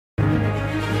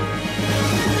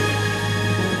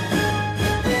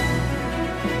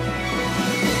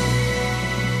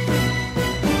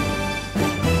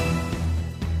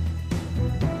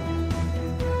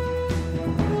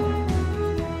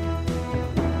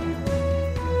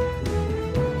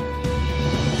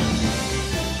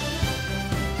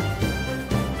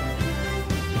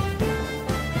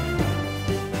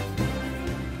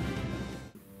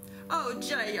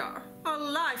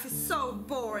life is so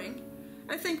boring.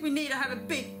 I think we need to have a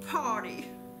big party.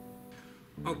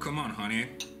 Oh, come on, honey.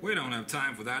 We don't have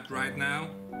time for that right now.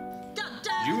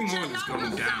 Dad, You you're know what's not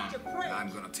going down. such a prick.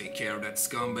 I'm gonna take care of that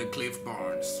scumbag Cliff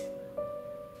Barnes.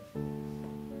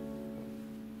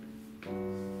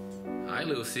 Hi,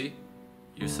 Lucy.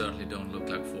 You certainly don't look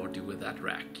like 40 with that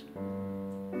rack.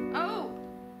 Oh,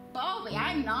 Bobby,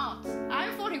 I'm not.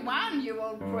 I'm 41, you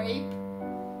old creep.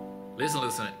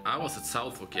 Listen, I was at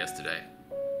Southwark yesterday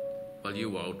while you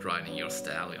were out riding your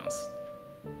stallions.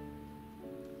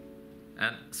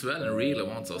 And Sue Ellen really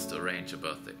wants us to arrange a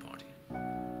birthday party.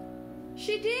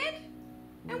 She did?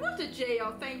 And what did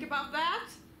J.O. think about that?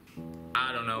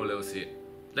 I don't know, Lucy.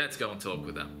 Let's go and talk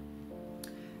with them.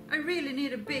 I really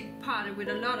need a big party with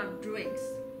a lot of drinks.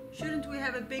 Shouldn't we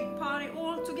have a big party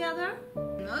all together?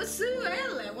 No, Sue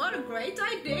Ellen, what a great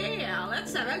idea.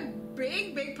 Let's have a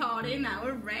big party in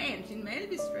our ranch in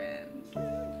Mellbystrand.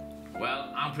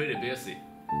 Well, I'm pretty busy.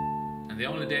 And the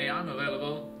only day I'm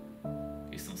available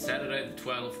is on Saturday the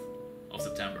 12th of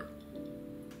September.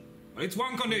 But it's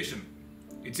one condition.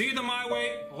 It's either my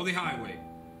way or the highway.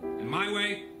 And my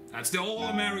way, that's the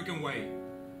all-American way.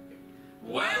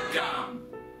 Welcome!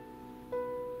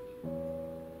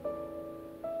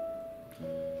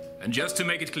 And just to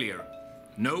make it clear,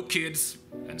 no kids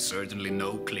and certainly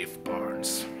no Cliff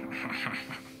Barnes.